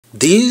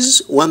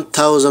This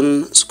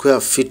 1,000 square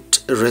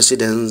feet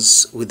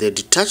residence with a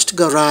detached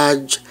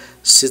garage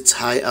sits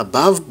high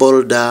above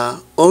Boulder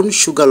on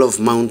Sugarloaf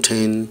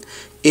Mountain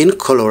in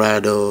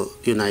Colorado,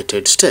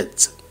 United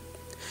States.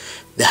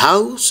 The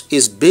house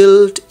is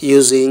built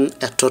using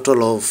a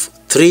total of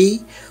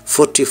 3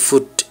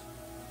 40-foot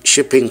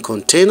shipping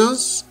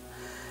containers,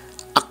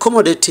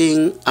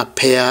 accommodating a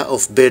pair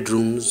of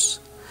bedrooms,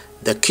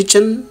 the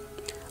kitchen,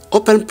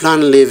 open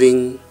plan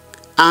living,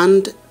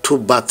 and 2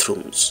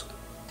 bathrooms.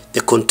 The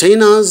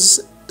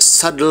containers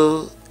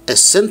saddle a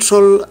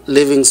central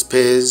living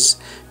space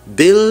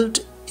built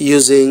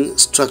using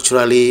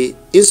structurally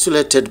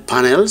insulated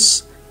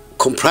panels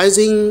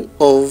comprising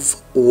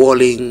of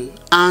walling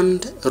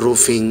and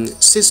roofing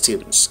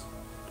systems.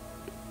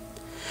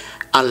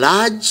 A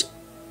large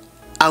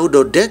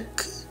outdoor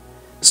deck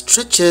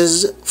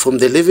stretches from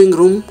the living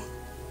room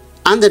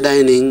and the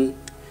dining,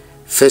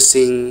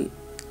 facing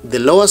the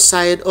lower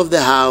side of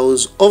the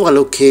house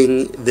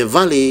overlooking the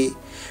valley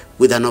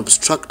with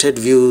unobstructed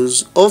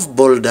views of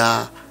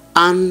Boulder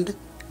and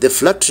the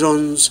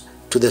Flatirons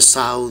to the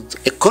south.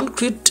 A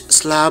concrete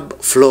slab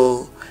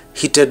floor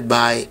heated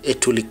by a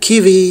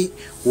Tulikivi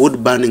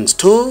wood-burning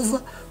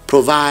stove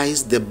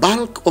provides the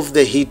bulk of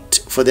the heat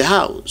for the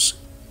house,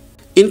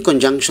 in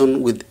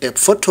conjunction with a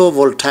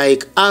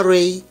photovoltaic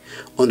array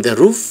on the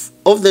roof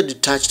of the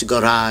detached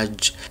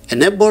garage,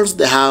 enables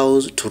the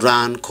house to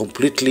run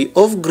completely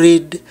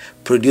off-grid,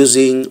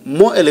 producing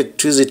more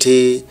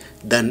electricity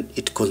than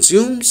it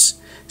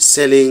consumes,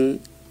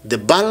 selling the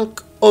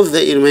bulk of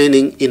the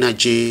remaining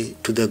energy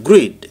to the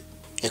grid.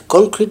 A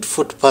concrete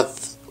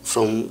footpath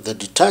from the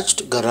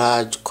detached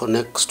garage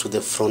connects to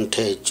the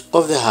frontage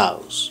of the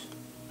house.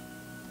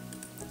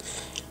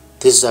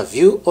 This is a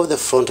view of the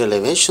front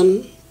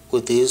elevation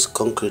with this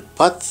concrete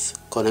path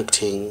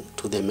connecting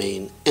to the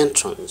main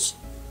entrance.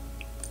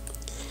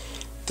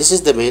 This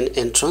is the main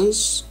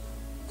entrance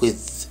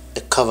with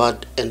a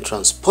covered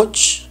entrance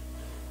porch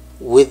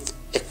with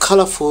a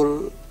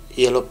colorful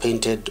yellow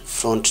painted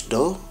front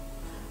door,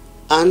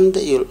 and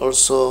you'll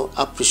also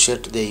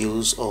appreciate the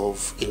use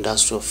of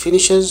industrial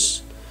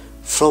finishes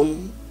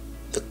from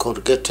the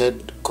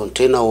corrugated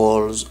container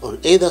walls on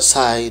either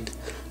side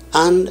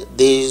and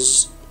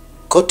these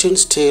cotton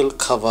steel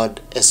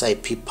covered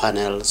SIP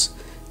panels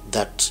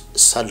that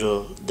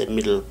saddle the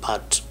middle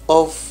part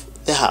of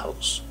the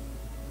house.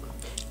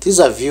 This is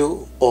a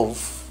view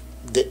of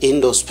the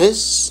indoor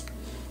space,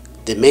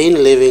 the main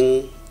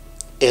living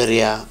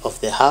area of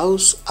the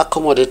house,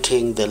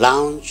 accommodating the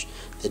lounge,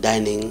 the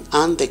dining,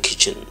 and the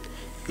kitchen.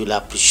 You'll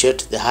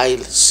appreciate the high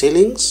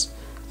ceilings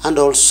and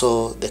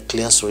also the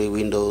clear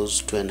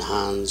windows to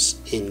enhance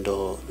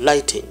indoor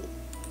lighting.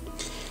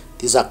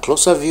 This is a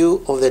closer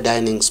view of the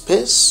dining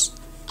space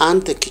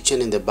and the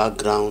kitchen in the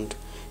background.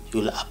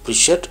 You'll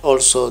appreciate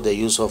also the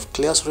use of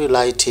clear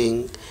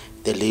lighting,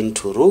 the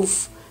lean-to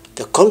roof,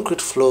 the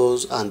concrete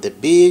floors, and the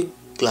big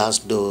glass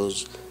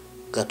doors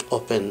that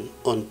open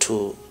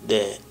onto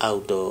the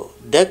outdoor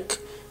deck,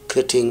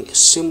 creating a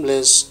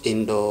seamless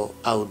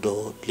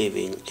indoor-outdoor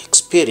living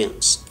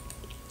experience.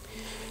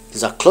 This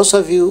is a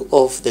closer view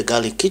of the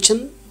galley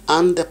kitchen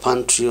and the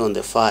pantry on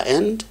the far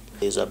end.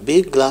 There is a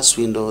big glass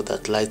window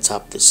that lights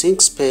up the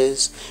sink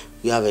space.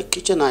 We have a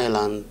kitchen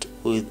island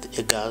with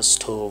a gas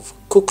stove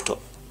cooktop.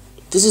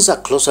 This is a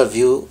closer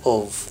view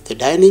of the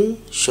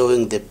dining,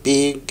 showing the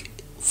big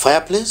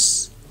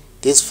fireplace.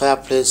 This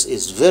fireplace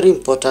is very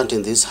important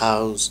in this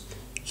house.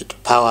 It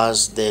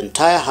powers the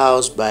entire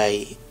house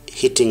by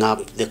heating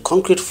up the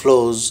concrete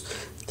floors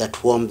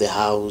that warm the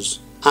house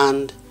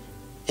and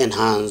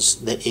enhance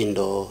the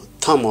indoor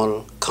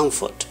thermal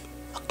comfort.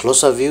 A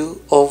closer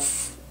view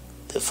of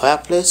the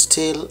fireplace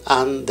still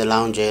and the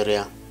lounge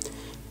area,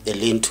 the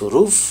lean-to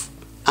roof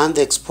and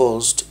the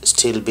exposed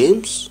steel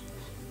beams,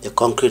 the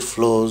concrete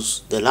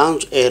floors, the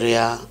lounge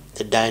area,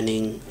 the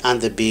dining, and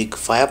the big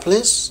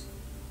fireplace.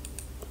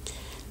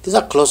 This is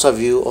a closer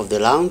view of the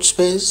lounge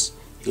space.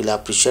 You'll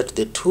appreciate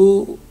the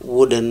 2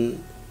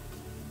 wooden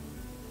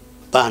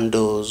barn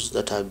doors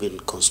that have been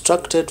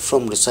constructed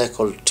from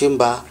recycled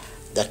timber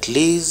that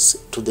leads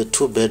to the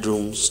 2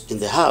 bedrooms in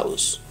the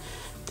house.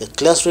 The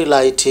clear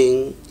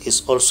lighting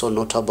is also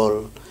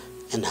notable,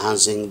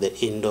 enhancing the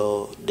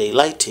indoor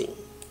daylighting.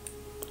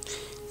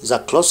 This is a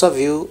closer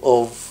view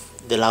of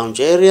the lounge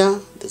area.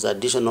 There's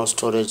additional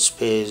storage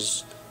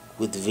space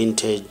with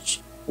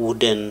vintage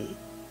wooden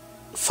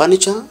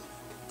furniture.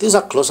 This is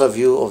a closer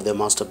view of the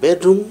master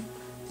bedroom.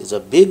 There's a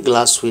big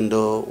glass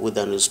window with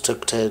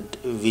unrestricted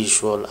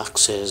visual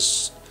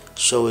access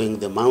showing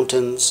the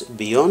mountains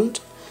beyond.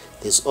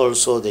 There's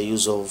also the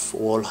use of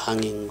wall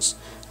hangings,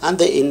 and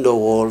the indoor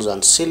walls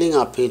and ceiling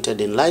are painted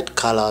in light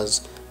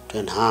colors to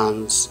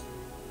enhance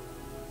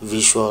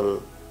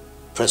visual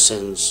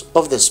presence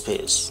of the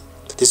space.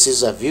 This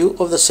is a view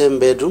of the same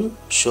bedroom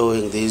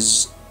showing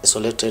this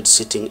isolated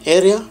sitting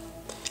area.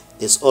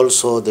 There's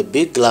also the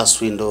big glass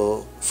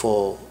window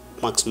for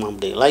maximum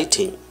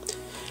daylighting.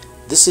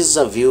 This is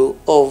a view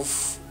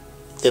of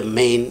the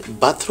main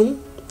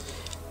bathroom.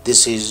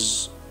 This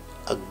is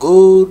a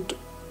good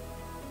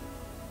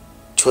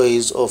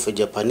choice of a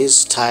Japanese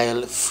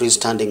style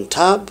freestanding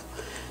tub.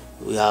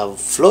 We have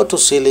floor to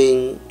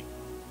ceiling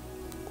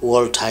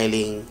wall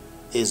tiling,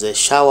 is a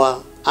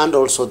shower, and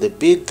also the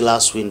big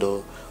glass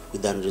window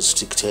with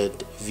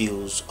unrestricted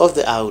views of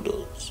the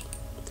outdoors.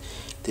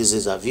 This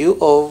is a view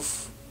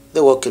of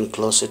the walk-in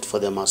closet for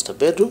the master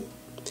bedroom.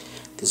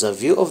 This is a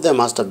view of the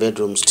master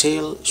bedroom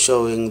still,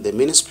 showing the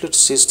mini split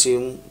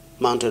system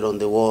mounted on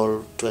the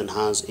wall to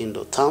enhance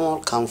indoor thermal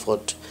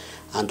comfort,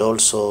 and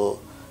also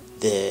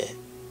the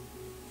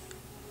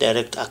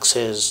direct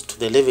access to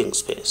the living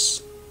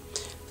space.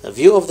 A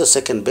view of the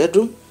second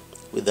bedroom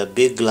with a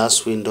big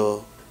glass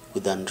window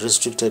with an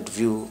unrestricted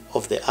view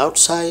of the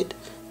outside.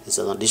 There's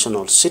an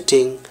additional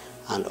seating,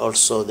 and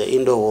also the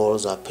indoor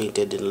walls are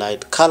painted in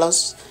light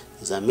colors.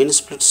 There's a mini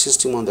split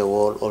system on the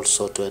wall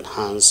also to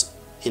enhance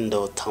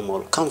indoor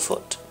thermal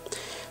comfort.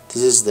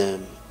 This is the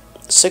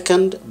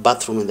second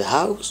bathroom in the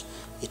house.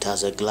 It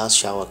has a glass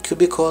shower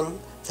cubicle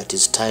that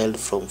is tiled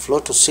from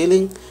floor to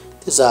ceiling.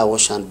 This is our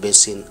wash and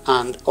basin,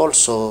 and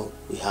also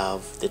we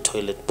have the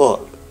toilet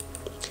bowl.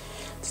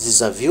 This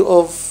is a view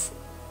of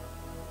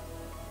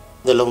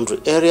the laundry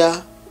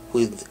area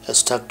with a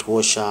stacked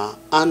washer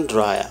and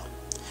dryer.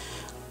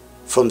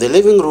 From the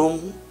living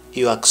room,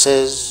 you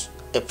access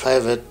a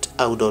private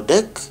outdoor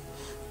deck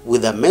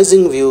with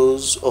amazing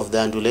views of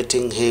the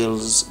undulating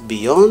hills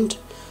beyond,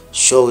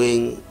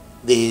 showing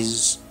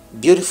this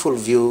beautiful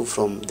view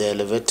from the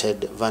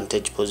elevated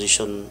vantage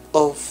position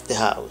of the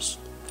house.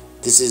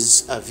 This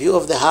is a view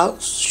of the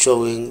house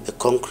showing the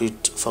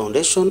concrete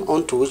foundation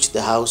onto which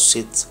the house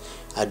sits,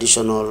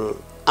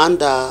 additional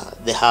under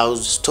the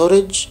house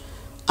storage,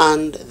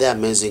 and the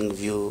amazing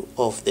view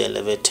of the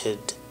elevated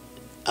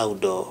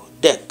outdoor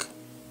deck.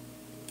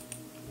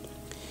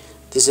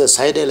 This is a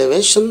side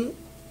elevation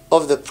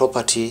of the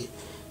property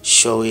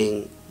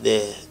showing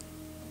the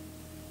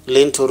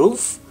lintel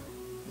roof,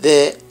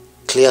 the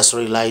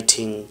clear-story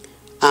lighting,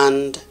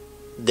 and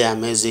the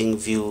amazing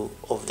view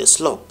of the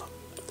slope.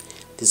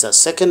 This is a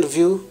second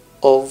view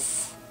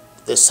of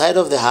the side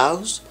of the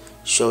house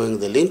showing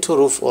the lintel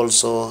roof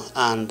also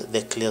and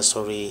the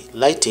clear-story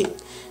lighting.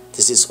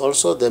 This is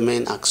also the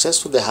main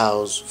access to the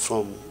house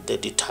from the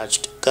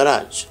detached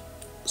garage.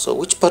 So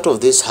which part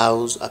of this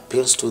house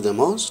appeals to the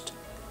most?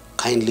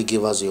 Kindly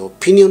give us your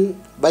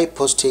opinion by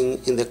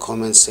posting in the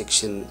comment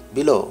section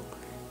below.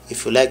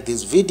 If you like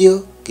this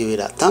video, give it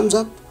a thumbs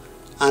up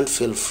and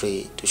feel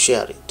free to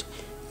share it.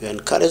 You are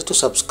encouraged to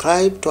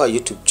subscribe to our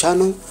YouTube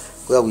channel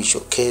where we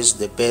showcase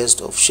the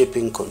best of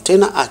shipping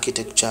container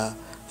architecture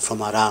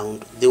from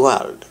around the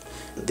world.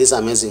 This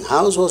amazing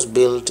house was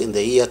built in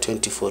the year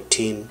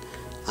 2014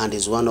 and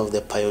is one of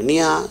the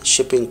pioneer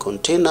shipping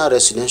container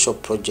residential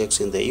projects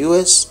in the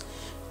US,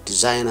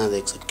 designed and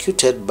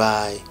executed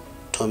by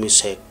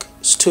Tomisek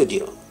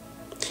Studio.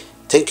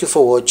 Thank you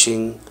for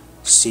watching.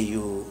 See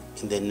you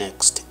in the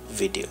next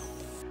video.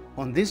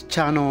 On this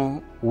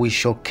channel, we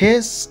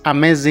showcase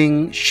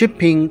amazing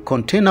shipping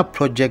container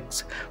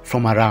projects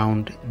from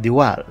around the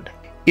world.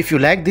 If you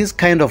like this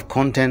kind of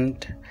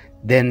content,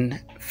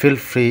 then feel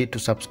free to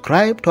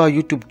subscribe to our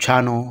YouTube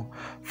channel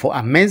for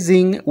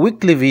amazing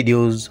weekly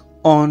videos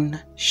on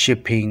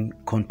shipping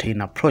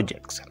container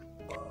projects.